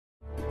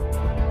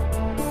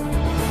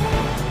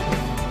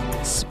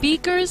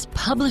Speakers,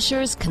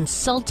 publishers,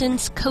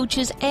 consultants,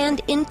 coaches, and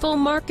info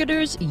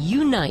marketers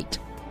unite.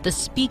 The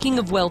Speaking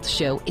of Wealth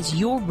Show is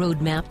your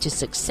roadmap to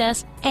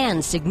success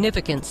and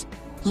significance.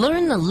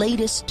 Learn the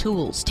latest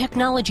tools,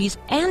 technologies,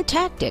 and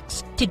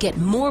tactics to get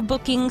more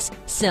bookings,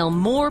 sell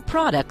more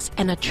products,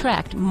 and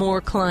attract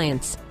more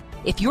clients.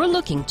 If you're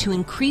looking to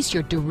increase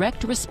your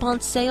direct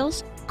response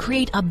sales,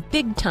 create a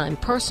big-time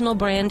personal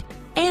brand,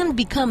 and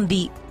become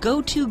the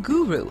go-to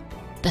guru,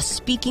 the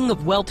Speaking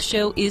of Wealth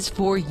Show is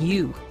for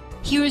you.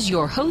 Here's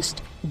your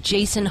host,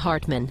 Jason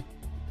Hartman.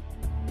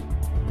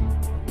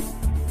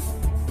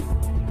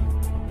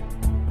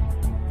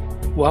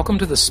 Welcome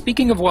to the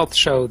Speaking of Wealth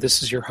Show.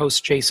 This is your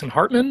host, Jason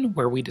Hartman,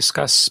 where we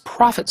discuss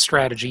profit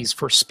strategies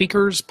for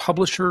speakers,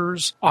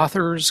 publishers,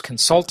 authors,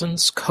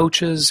 consultants,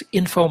 coaches,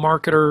 info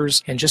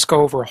marketers, and just go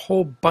over a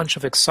whole bunch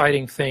of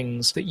exciting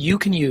things that you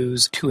can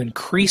use to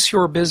increase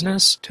your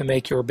business, to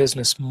make your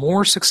business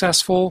more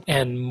successful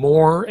and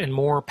more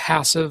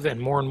passive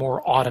and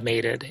more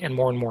automated and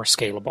more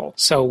scalable.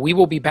 So we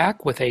will be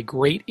back with a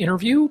great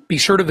interview. Be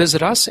sure to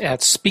visit us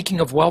at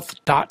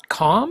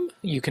speakingofwealth.com.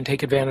 You can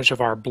take advantage of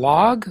our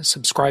blog,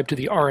 subscribe to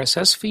the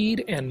RSS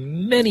feed,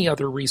 and many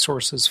other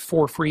resources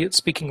for free at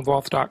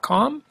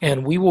speakingofwealth.com.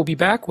 And we will be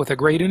back with a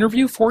great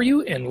interview for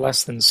you in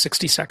less than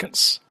 60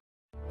 seconds.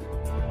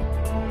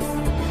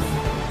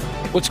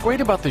 What's great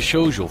about the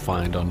shows you'll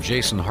find on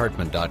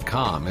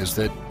jasonhartman.com is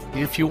that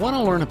if you want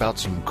to learn about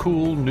some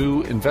cool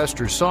new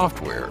investor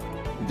software,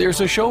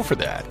 there's a show for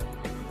that.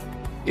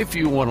 If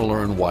you want to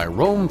learn why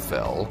Rome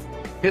fell,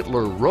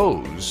 Hitler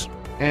rose,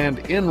 and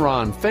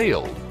Enron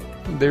failed,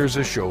 there's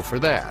a show for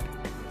that.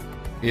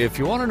 If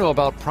you want to know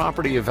about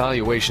property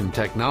evaluation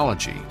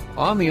technology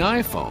on the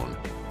iPhone,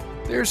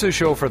 there's a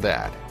show for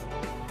that.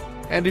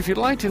 And if you'd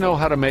like to know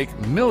how to make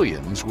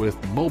millions with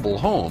mobile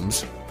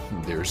homes,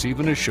 there's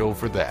even a show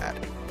for that.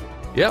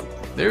 Yep,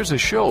 there's a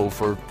show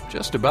for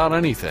just about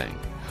anything,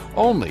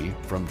 only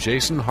from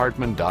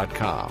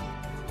jasonhartman.com.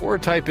 Or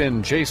type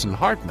in Jason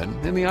Hartman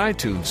in the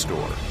iTunes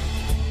store.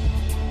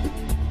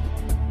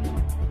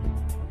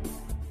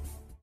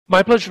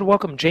 My pleasure to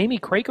welcome Jamie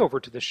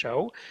Krakover to the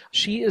show.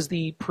 She is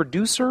the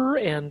producer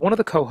and one of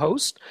the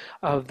co-hosts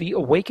of the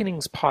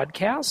Awakenings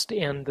podcast,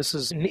 and this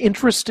is an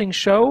interesting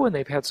show, and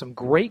they've had some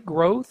great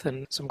growth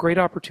and some great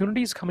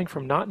opportunities coming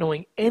from not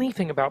knowing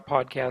anything about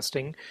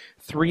podcasting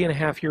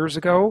 3.5 years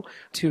ago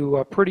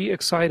to pretty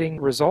exciting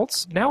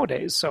results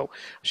nowadays. So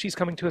she's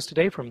coming to us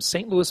today from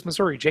St. Louis,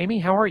 Missouri. Jamie,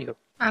 how are you?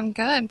 I'm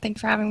good.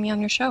 Thanks for having me on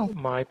your show.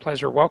 My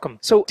pleasure. Welcome.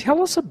 So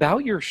tell us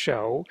about your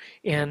show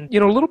and,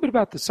 a little bit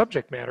about the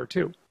subject matter,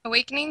 too.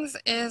 Awakenings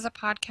is a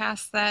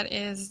podcast that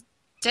is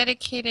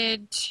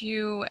dedicated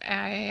to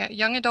a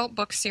young adult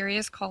book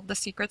series called The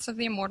Secrets of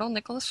the Immortal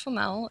Nicholas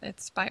Flamel.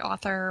 It's by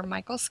author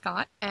Michael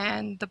Scott.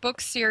 And the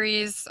book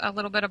series, a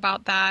little bit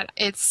about that,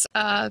 it's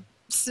a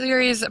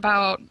series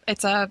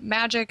it's a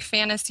magic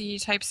fantasy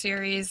type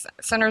series,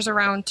 centers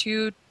around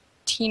two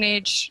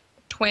teenage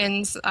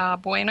twins, a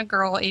boy and a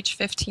girl, age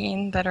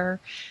 15, that are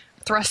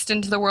thrust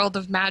into the world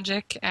of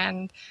magic,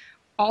 and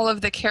all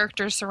of the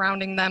characters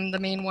surrounding them, the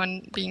main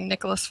one being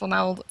Nicholas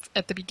Flamel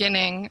at the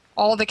beginning,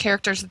 all the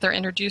characters that they're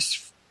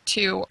introduced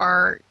to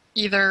are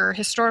either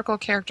historical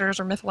characters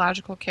or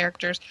mythological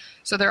characters.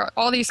 So there are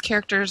all these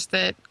characters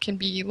that can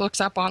be looked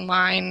up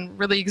online,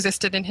 really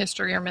existed in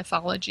history or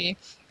mythology,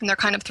 and they're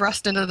kind of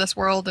thrust into this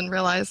world and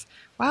realize,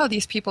 wow,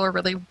 these people are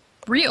really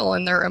real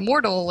and they're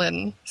immortal.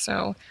 And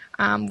so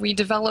we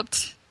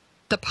developed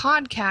the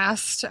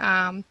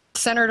podcast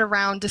centered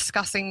around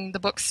discussing the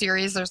book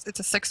series. It's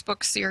a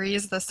 6-book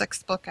series. The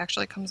 6th book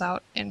actually comes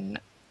out in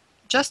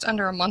just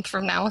under a month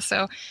from now.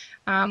 So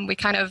we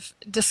kind of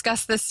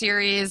discuss this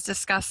series,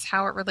 discuss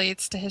how it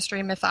relates to history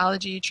and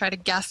mythology, try to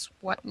guess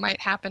what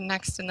might happen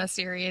next in the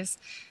series.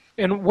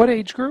 And what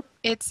age group?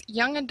 It's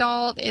young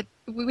adult.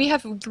 We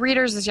have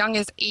readers as young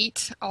as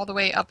 8 all the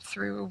way up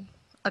through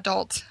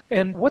adult.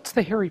 And what's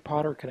the Harry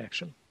Potter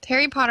connection? The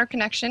Harry Potter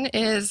connection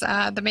is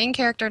the main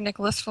character,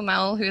 Nicholas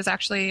Flamel, who is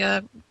actually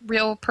a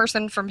real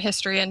person from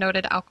history, a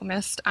noted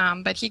alchemist,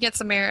 but he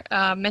gets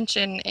a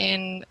mention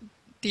in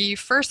the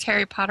first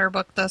Harry Potter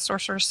book, The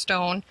Sorcerer's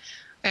Stone,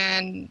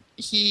 and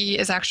he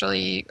is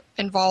actually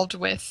involved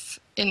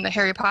in the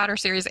Harry Potter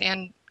series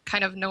and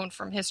kind of known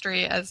from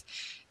history as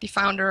the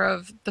founder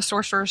of the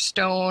Sorcerer's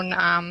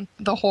Stone,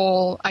 the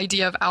whole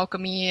idea of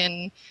alchemy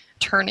and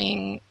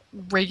turning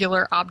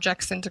regular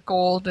objects into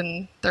gold,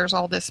 and there's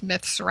all this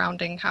myth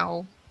surrounding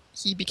how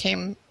he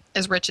became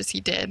as rich as he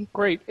did.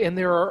 Great. And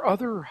there are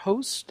other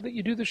hosts that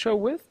you do the show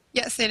with?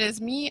 Yes, it is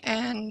me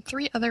and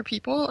 3 other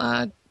people,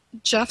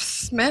 Jeff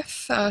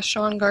Smith,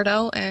 Sean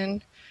Gardell,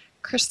 and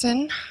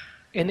Kristen.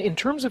 And in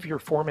terms of your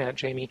format,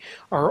 Jamie,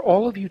 are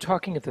all of you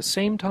talking at the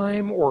same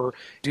time, or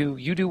do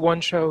you do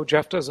one show,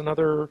 Jeff does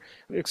another,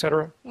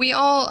 etc.? We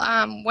all,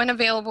 when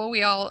available,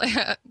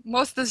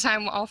 most of the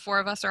time, all 4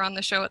 of us are on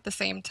the show at the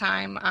same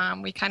time.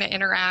 We kind of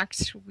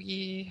interact.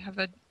 We have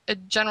a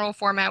general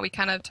format. We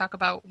kind of talk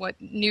about what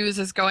news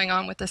is going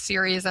on with the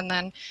series, and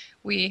then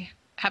we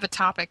have a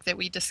topic that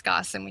we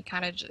discuss, and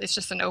it's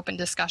just an open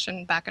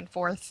discussion back and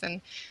forth.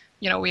 And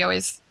we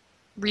always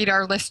read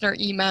our listener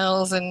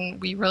emails, and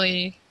we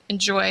really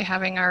enjoy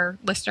having our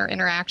listener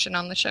interaction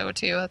on the show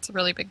too. That's a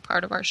really big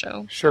part of our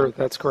show. Sure,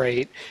 that's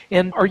great.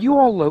 And are you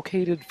all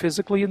located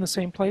physically in the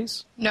same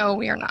place? No,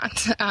 we are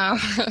not.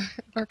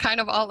 We're kind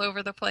of all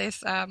over the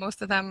place.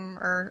 Most of them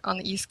are on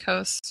the East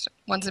Coast.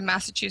 One's in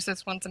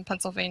Massachusetts, one's in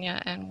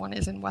Pennsylvania, and one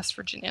is in West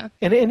Virginia.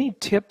 And any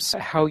tips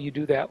how you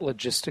do that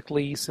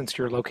logistically since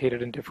you're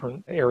located in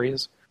different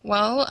areas?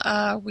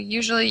 Well, we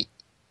usually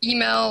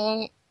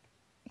email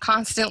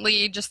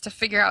constantly just to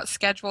figure out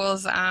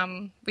schedules.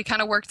 We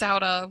kind of worked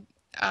out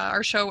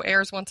our show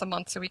airs once a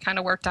month, so we kind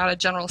of worked out a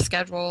general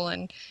schedule,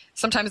 and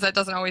sometimes that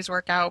doesn't always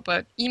work out,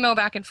 but email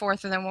back and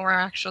forth, and then when we're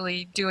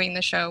actually doing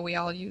the show, we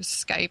all use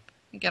Skype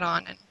and get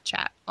on and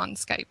chat on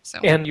Skype. So.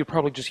 And you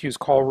probably just use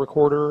call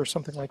recorder or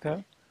something like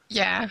that?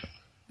 Yeah.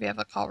 We have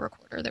a call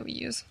recorder that we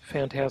use.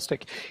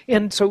 Fantastic.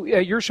 And so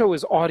your show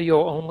is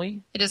audio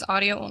only? It is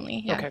audio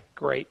only, yeah. Okay,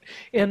 great.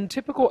 And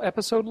typical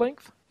episode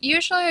length?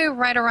 Usually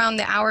right around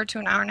the hour to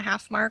an hour and a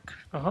half mark.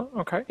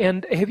 Okay.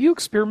 And have you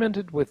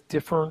experimented with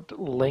different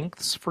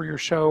lengths for your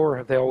show, or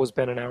have they always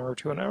been an hour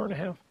to an hour and a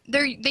half?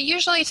 They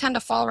usually tend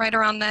to fall right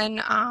around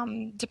then,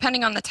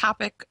 depending on the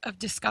topic of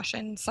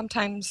discussion.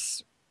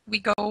 Sometimes we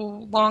go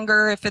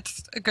longer if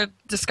it's a good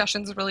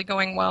discussion's really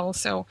going well.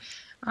 So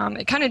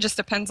it kind of just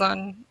depends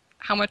on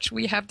how much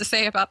we have to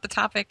say about the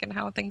topic and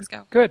how things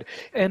go. Good.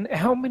 And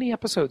how many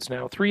episodes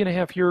now?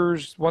 3.5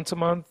 years, once a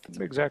month?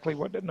 Exactly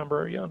what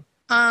number are you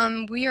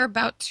on? We are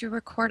about to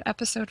record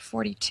episode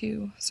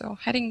 42, so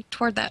heading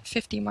toward that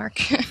 50 mark.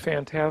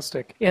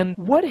 Fantastic. And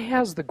what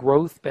has the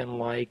growth been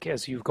like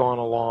as you've gone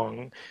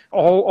along?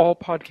 All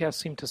podcasts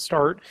seem to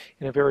start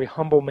in a very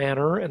humble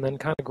manner and then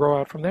kind of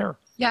grow out from there.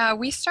 Yeah,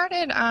 we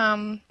started,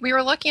 we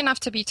were lucky enough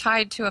to be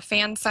tied to a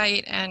fan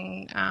site,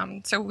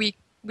 and so we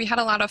had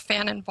a lot of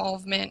fan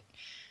involvement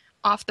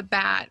off the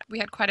bat. We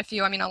had quite a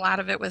few. I mean, a lot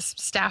of it was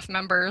staff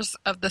members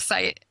of the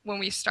site when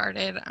we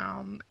started,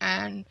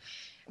 and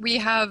we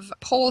have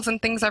polls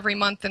and things every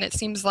month, and it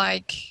seems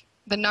like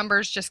the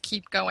numbers just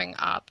keep going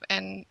up,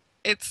 and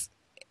it's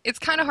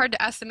kind of hard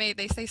to estimate.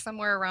 They say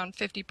somewhere around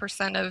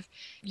 50% of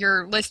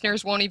your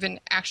listeners won't even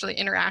actually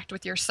interact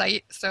with your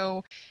site,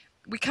 so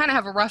we kind of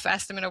have a rough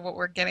estimate of what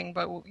we're getting,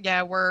 but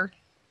yeah,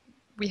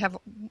 we have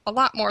a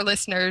lot more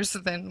listeners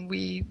than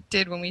we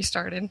did when we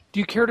started. Do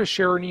you care to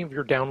share any of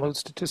your download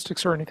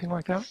statistics or anything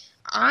like that?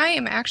 I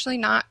am actually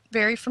not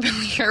very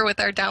familiar with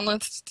our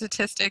download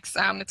statistics.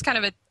 It's kind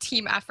of a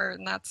team effort,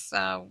 and that's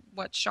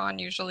what Sean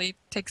usually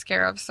takes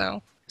care of.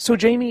 So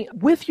Jamie,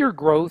 with your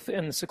growth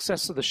and the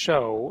success of the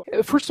show,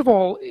 first of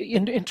all,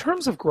 in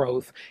terms of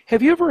growth,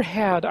 have you ever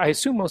had, I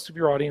assume most of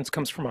your audience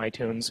comes from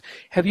iTunes,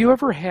 have you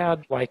ever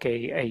had like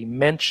a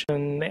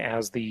mention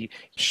as the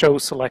show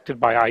selected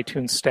by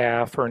iTunes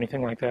staff or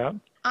anything like that?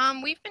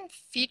 We've been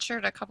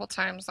featured a couple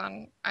times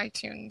on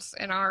iTunes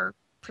in our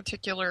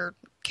particular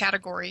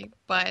category,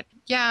 but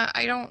yeah,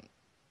 I don't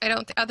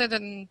other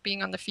than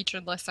being on the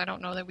featured list, I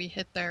don't know that we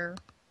hit their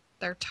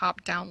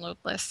top download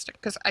list,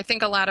 because I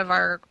think a lot of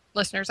our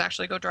listeners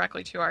actually go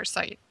directly to our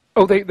site.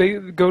 Oh, they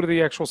go to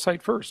the actual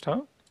site first,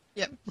 huh?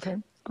 Yep. Okay,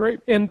 great.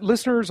 And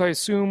listeners, I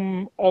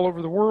assume, all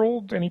over the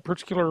world? Any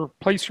particular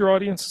place your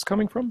audience is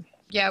coming from?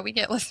 Yeah, we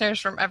get listeners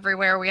from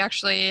everywhere. We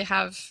actually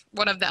have,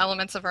 one of the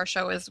elements of our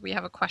show is we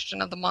have a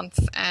question of the month,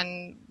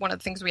 and one of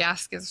the things we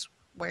ask is,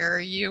 where are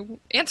you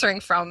answering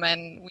from?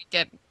 And we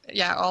get,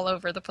 all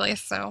over the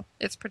place, so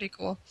it's pretty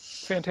cool.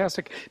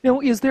 Fantastic. Now,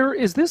 is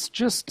this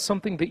just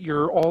something that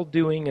you're all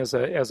doing as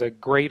a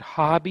great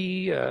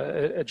hobby,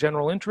 a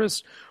general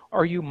interest?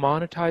 Are you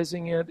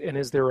monetizing it, and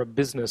is there a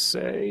business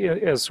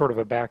as sort of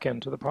a back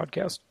end to the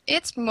podcast?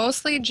 It's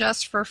mostly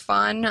just for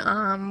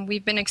fun.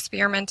 We've been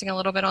experimenting a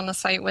little bit on the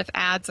site with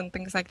ads and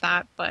things like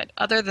that, but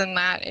other than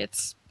that,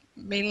 it's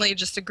mainly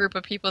just a group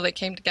of people that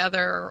came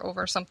together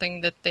over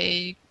something that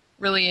they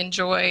really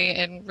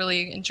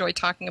enjoy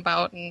talking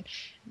about, and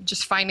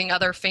just finding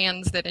other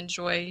fans that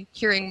enjoy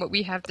hearing what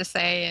we have to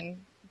say and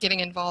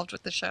getting involved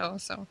with the show.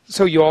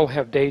 So you all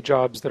have day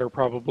jobs that are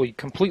probably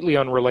completely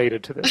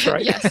unrelated to this,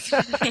 right? Yes.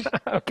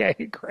 Okay,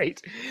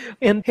 great.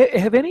 And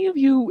have any of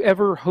you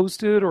ever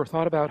hosted or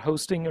thought about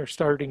hosting or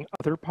starting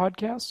other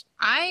podcasts?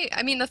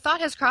 I mean, the thought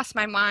has crossed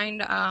my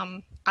mind.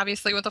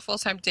 Obviously, with a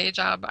full-time day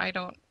job, I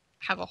don't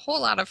have a whole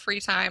lot of free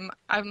time.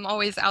 I'm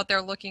always out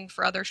there looking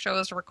for other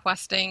shows,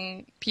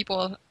 requesting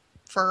people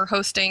for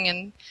hosting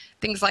and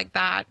things like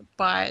that.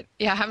 But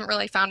yeah, I haven't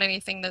really found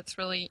anything that's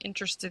really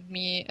interested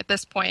me at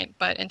this point.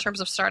 But in terms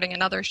of starting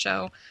another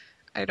show,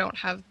 I don't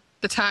have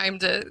the time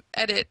to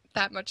edit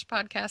that much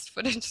podcast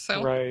footage.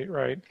 So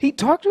Right. Hey,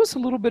 talk to us a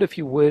little bit, if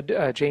you would,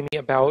 Jamie,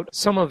 about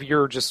some of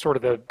your just sort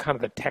of the kind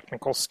of the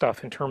technical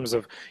stuff in terms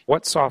of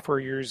what software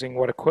you're using,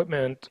 what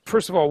equipment.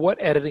 First of all, what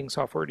editing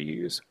software do you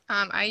use?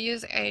 I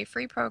use a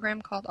free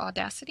program called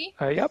Audacity.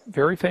 Yep,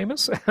 very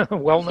famous,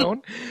 well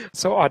known.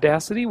 So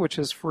Audacity, which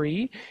is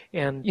free,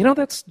 and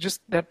that's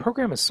just, that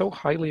program is so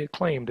highly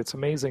acclaimed. It's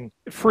amazing.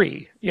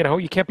 Free,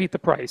 you can't beat the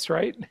price,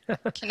 right?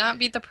 Cannot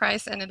beat the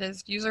price, and it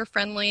is user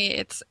friendly.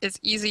 It's as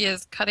easy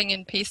as cutting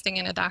and pasting pasting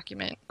in a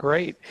document.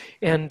 Great.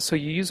 And so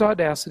you use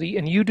Audacity,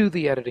 and you do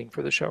the editing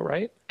for the show,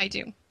 right? I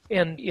do.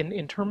 And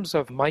in terms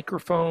of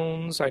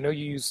microphones, I know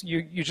you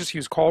just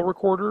use Call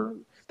Recorder.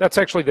 That's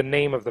actually the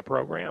name of the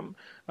program.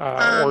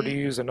 Or do you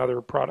use another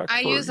product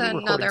I for use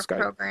recording another Skype?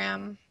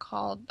 program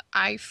called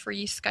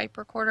iFree Skype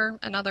Recorder,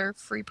 another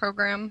free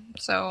program.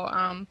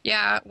 So,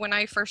 yeah, when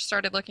I first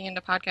started looking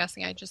into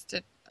podcasting, I just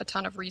did a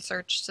ton of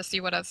research to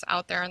see what is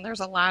out there. And there's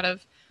a lot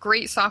of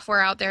great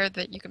software out there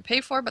that you can pay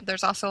for, but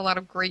there's also a lot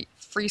of great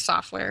free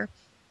software.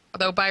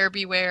 Although buyer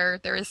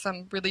beware, there is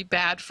some really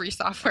bad free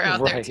software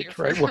out there too.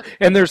 Right. Well,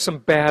 and there's some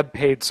bad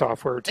paid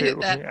software too.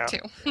 That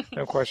too.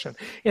 No question.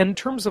 In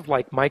terms of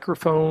like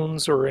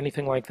microphones or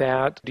anything like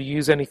that, do you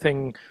use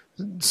anything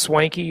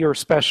swanky or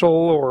special,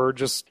 or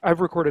just? I've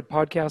recorded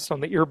podcasts on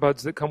the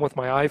earbuds that come with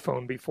my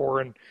iPhone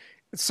before, and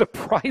it's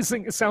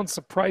surprising. It sounds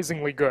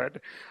surprisingly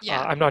good.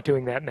 Yeah. I'm not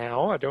doing that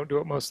now. I don't do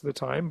it most of the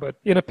time, but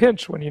in a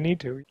pinch when you need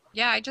to.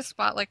 Yeah, I just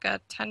bought like a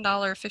 $10,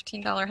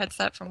 $15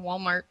 headset from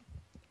Walmart.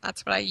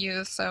 That's what I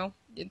use, so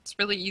it's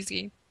really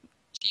easy,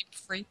 cheap,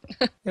 free.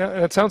 Yeah,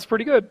 that sounds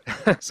pretty good.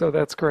 So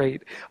that's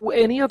great.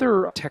 Any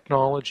other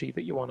technology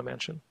that you want to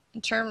mention?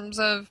 In terms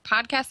of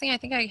podcasting, I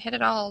think I hit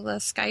it all, the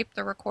Skype,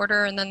 the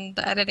recorder, and then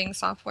the editing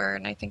software,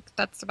 and I think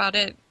that's about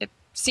it. It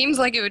seems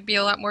like it would be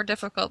a lot more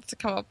difficult to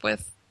come up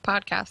with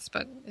podcasts,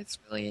 but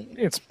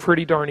it's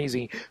pretty darn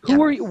easy. Yeah.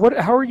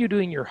 How are you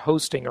doing your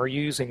hosting? Are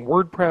you using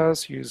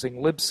WordPress,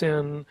 using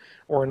Libsyn,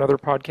 or another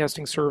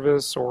podcasting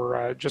service,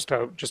 or just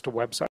a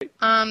website?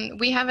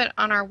 We have it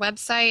on our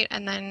website,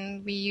 and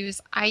then we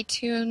use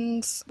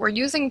iTunes. We're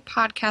using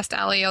Podcast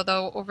Alley,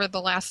 although over the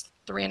last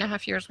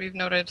 3.5 years we've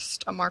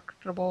noticed a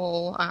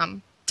marketable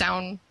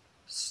down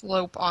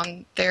slope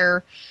on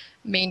their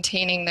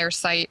maintaining their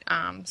site,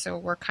 so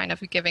we're kind of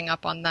giving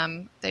up on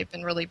them. They've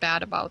been really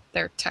bad about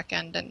their tech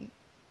end and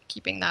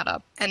keeping that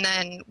up. And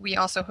then we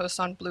also host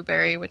on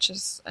Blueberry, which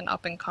is an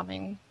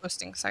up-and-coming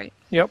hosting site.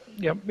 Yep.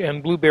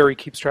 And Blueberry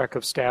keeps track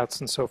of stats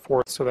and so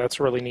forth, so that's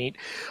really neat.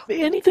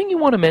 Anything you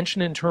want to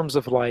mention in terms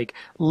of like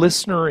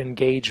listener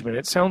engagement?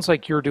 It sounds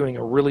like you're doing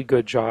a really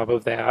good job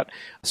of that.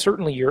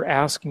 Certainly you're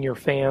asking your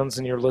fans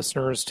and your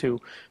listeners to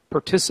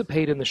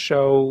participate in the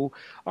show.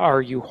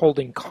 Are you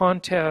holding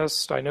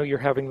contests? I know you're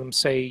having them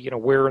say,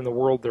 where in the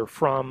world they're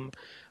from.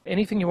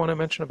 Anything you want to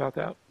mention about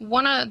that?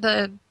 One of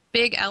the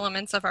big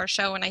elements of our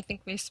show, and I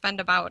think we spend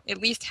about at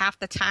least half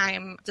the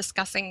time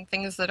discussing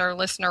things that are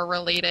listener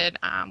related.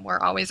 We're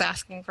always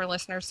asking for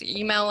listeners to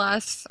email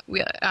us.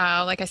 We,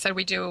 like I said,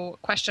 we do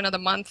question of the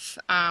month,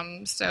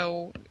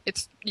 so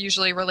it's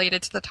usually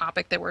related to the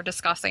topic that we're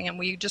discussing, and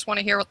we just want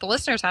to hear what the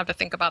listeners have to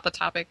think about the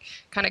topic,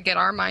 kind of get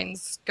our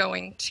minds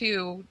going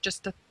too,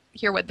 just to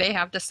hear what they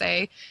have to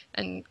say,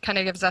 and kind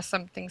of gives us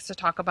some things to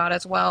talk about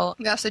as well.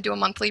 We also do a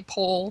monthly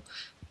poll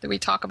that we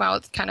talk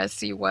about, kind of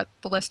see what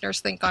the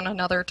listeners think on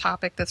another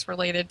topic that's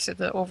related to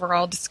the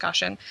overall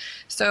discussion.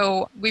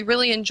 So we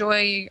really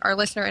enjoy our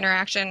listener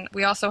interaction.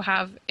 We also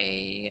have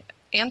a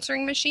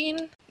answering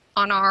machine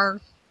on our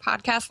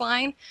podcast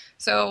line,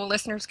 so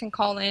listeners can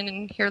call in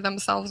and hear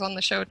themselves on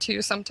the show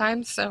too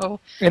sometimes. So,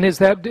 and is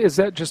that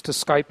just a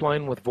Skype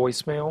line with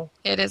voicemail?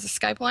 It is a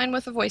Skype line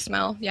with a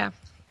voicemail, yeah.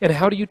 And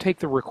how do you take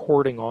the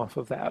recording off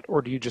of that,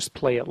 or do you just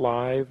play it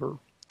live? Or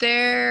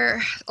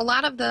a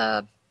lot of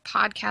the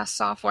podcast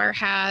software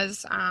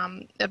has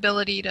the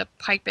ability to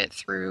pipe it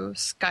through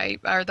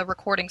Skype, or the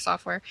recording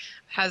software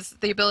has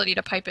the ability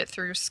to pipe it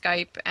through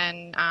Skype,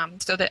 and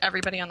so that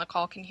everybody on the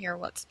call can hear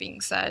what's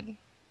being said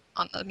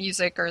on the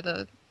music or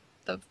the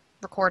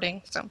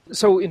recording.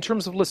 So in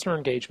terms of listener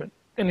engagement,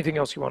 anything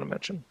else you want to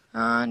mention?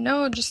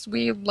 No, just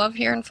we love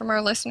hearing from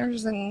our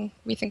listeners, and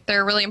we think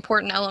they're a really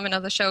important element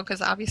of the show,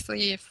 because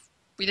obviously if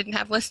we didn't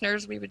have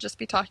listeners, we would just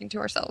be talking to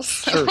ourselves.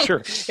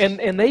 Sure.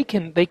 And they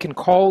can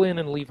call in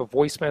and leave a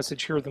voice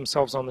message, hear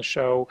themselves on the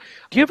show.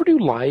 Do you ever do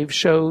live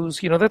shows?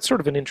 That's sort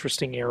of an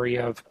interesting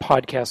area of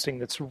podcasting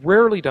that's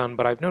rarely done,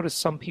 but I've noticed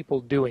some people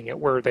doing it,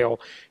 where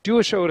they'll do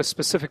a show at a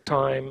specific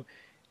time,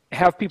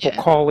 have people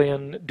call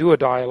in, do a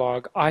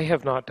dialogue. I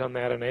have not done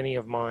that in any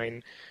of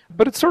mine,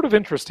 but it's sort of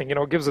interesting.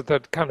 It gives it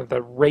that kind of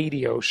the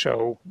radio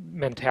show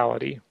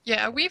mentality.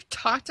 Yeah, we've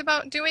talked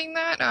about doing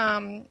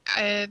that.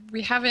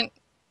 We haven't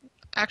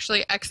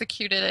actually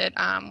executed it.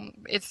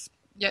 It's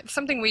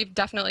something we've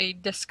definitely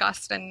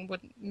discussed and would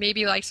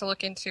maybe like to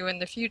look into in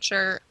the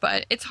future,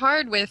 but it's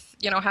hard with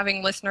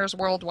having listeners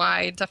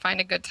worldwide to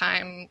find a good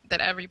time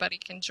that everybody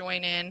can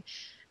join in.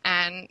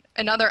 And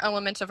another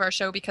element of our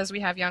show, because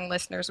we have young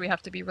listeners, we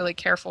have to be really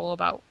careful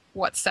about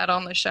what's said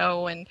on the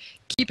show and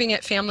keeping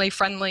it family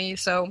friendly,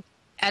 so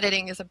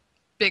editing is a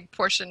big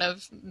portion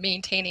of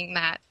maintaining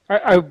that.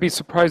 I would be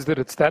surprised that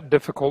it's that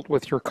difficult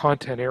with your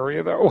content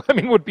area, though. I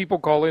mean, would people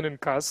call in and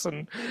cuss?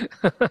 And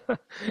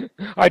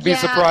I'd be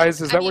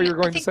surprised. Is that what you're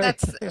going to say?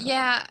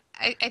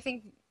 I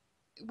think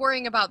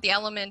worrying about the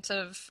element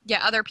of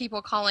other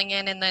people calling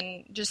in, and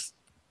then just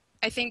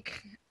I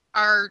think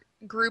our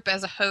group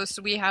as a host,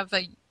 we have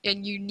a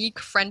unique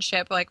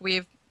friendship. Like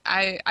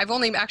I've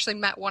only actually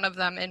met one of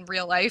them in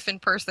real life in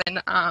person,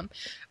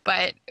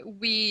 but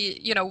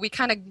we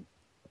kind of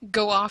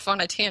go off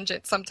on a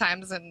tangent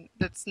sometimes, and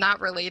it's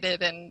not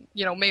related, and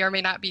may or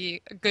may not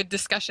be a good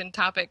discussion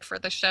topic for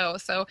the show.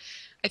 So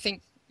I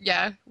think,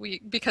 yeah,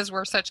 because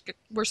we're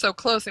so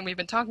close and we've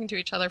been talking to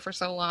each other for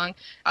so long,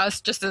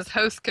 us just as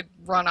hosts could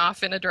run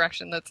off in a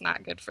direction that's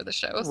not good for the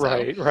show. So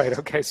right.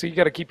 Okay, so you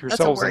got to keep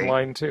yourselves in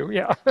line too.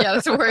 Yeah. Yeah,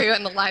 that's a worry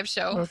on the live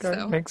show. Okay,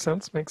 so. Makes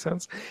sense.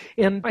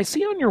 And I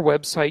see on your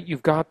website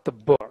you've got the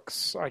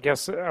books, I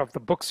guess, of the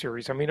book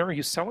series. I mean, are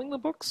you selling the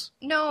books?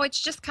 No, it's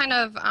just kind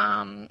of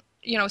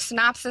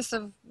synopsis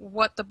of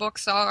what the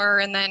books are,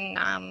 and then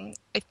I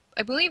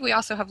believe we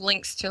also have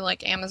links to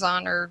like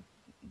Amazon or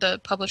the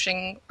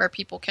publishing where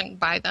people can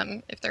buy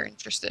them if they're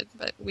interested,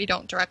 but we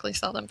don't directly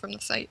sell them from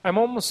the site. I'm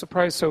almost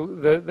surprised.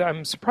 So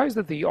I'm surprised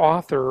that the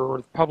author or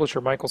the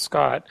publisher, Michael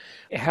Scott,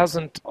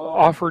 hasn't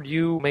offered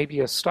you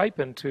maybe a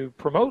stipend to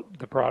promote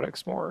the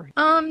products more.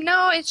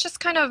 No, it's just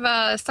kind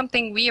of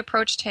something we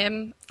approached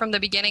him from the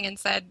beginning and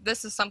said,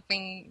 this is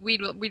something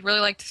we'd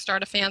really like to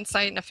start a fan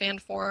site and a fan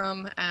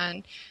forum,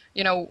 and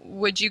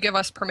would you give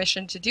us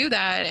permission to do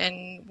that?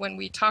 And when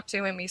we talked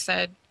to him, he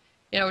said,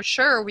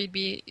 sure, we'd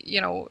be,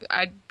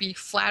 I'd be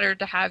flattered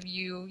to have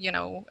you,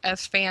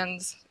 as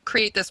fans,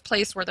 create this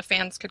place where the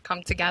fans could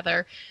come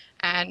together.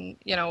 And,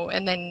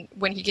 and then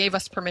when he gave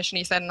us permission,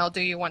 he said, and I'll do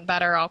you one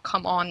better, I'll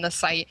come on the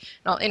site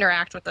and I'll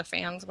interact with the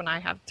fans when I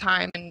have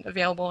time and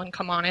available and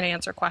come on and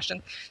answer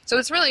questions. So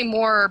it's really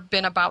more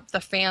been about the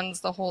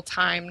fans the whole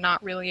time,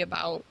 not really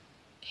about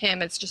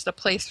him. It's just a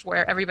place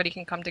where everybody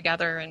can come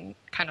together and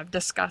kind of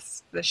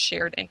discuss this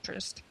shared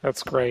interest.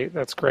 That's great.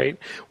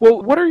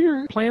 Well, what are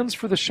your plans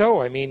for the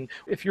show? I mean,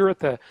 if you're at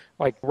the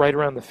right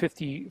around the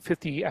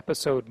 50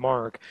 episode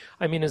mark,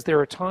 I mean, is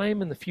there a time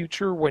in the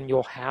future when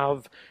you'll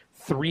have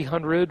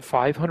 300,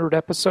 500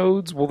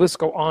 episodes? Will this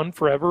go on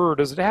forever, or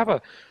does it have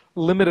a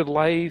limited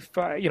life?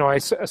 I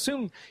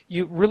assume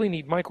you really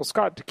need Michael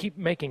Scott to keep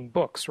making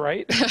books,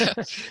 right?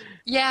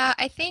 Yeah,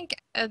 I think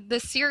the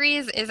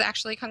series is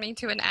actually coming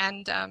to an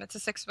end. It's a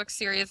 6-book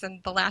series,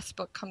 and the last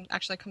book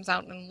actually comes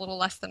out in a little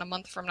less than a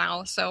month from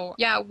now. So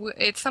yeah,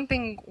 it's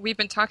something we've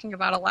been talking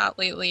about a lot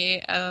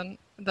lately. The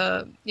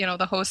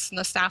hosts and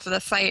the staff of the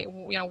site,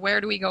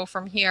 where do we go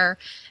from here?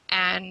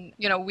 And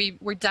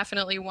we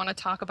definitely want to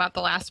talk about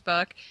the last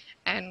book,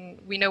 and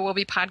we know we'll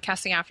be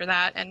podcasting after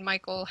that. And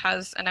Michael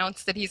has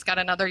announced that he's got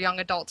another young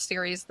adult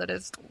series that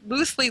is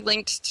loosely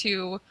linked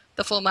to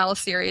the Flamel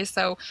series.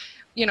 So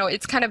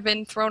it's kind of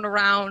been thrown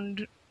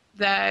around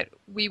that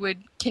we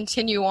would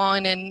continue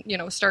on and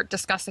start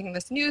discussing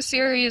this new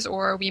series,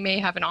 or we may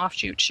have an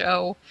offshoot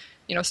show,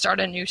 start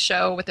a new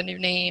show with a new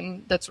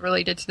name that's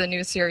related to the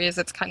new series.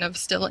 It's kind of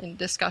still in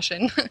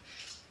discussion.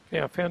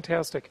 Yeah,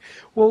 fantastic.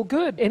 Well,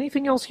 good.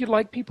 Anything else you'd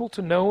like people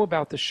to know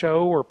about the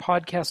show or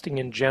podcasting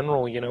in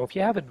general? If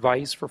you have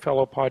advice for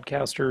fellow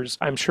podcasters,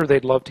 I'm sure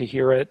they'd love to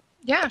hear it.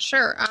 Yeah,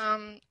 sure.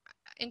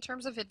 In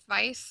terms of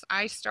advice,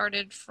 I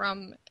started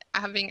from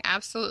having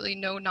absolutely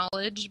no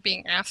knowledge,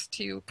 being asked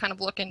to kind of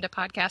look into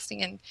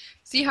podcasting and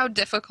see how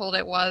difficult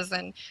it was,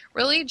 and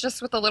really just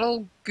with a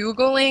little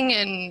Googling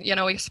and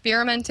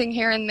experimenting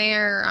here and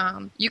there,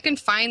 you can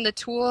find the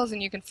tools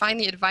and you can find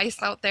the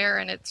advice out there,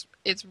 and it's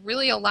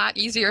really a lot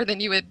easier than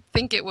you would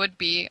think it would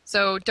be.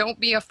 So don't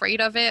be afraid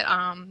of it.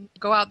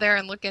 Go out there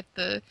and look at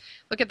the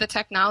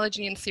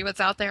technology and see what's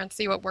out there and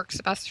see what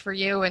works best for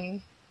you.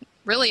 And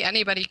really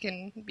anybody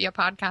can be a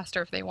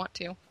podcaster if they want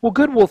to. Well,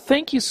 good. Well,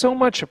 thank you so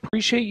much.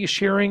 Appreciate you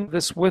sharing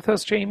this with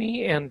us,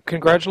 Jamie, and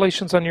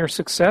congratulations on your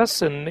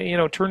success and,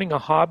 turning a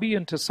hobby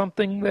into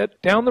something that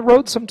down the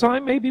road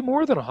sometime may be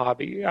more than a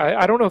hobby.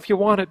 I don't know if you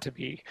want it to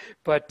be,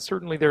 but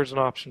certainly there's an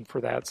option for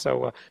that.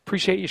 So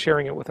appreciate you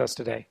sharing it with us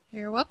today.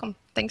 You're welcome.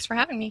 Thanks for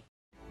having me.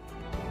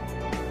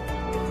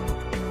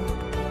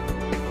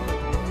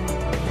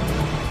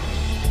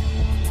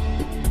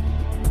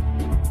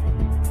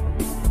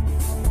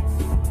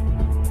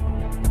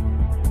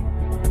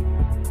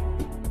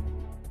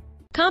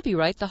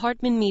 Copyright the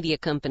Hartman Media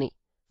Company.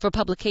 For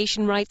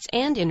publication rights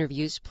and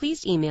interviews,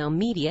 please email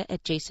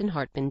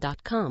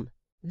media@jasonhartman.com.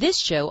 This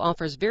show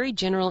offers very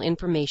general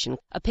information.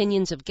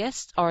 Opinions of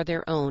guests are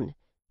their own.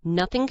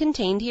 Nothing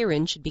contained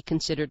herein should be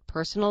considered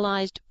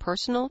personalized,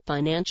 personal,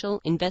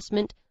 financial,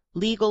 investment,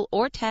 legal,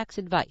 or tax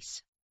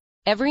advice.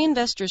 Every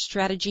investor's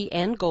strategy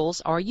and goals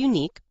are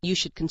unique. You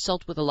should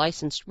consult with a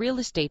licensed real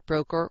estate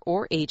broker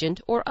or agent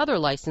or other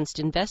licensed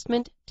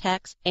investment,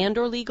 tax,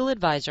 and/or legal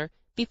advisor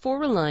before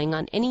relying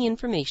on any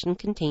information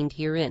contained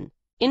herein.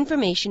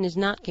 Information is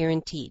not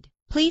guaranteed.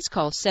 Please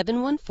call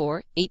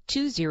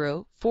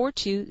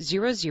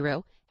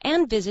 714-820-4200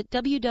 and visit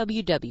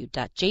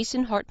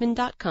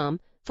www.jasonhartman.com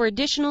for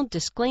additional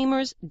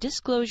disclaimers,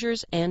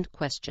 disclosures, and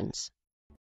questions.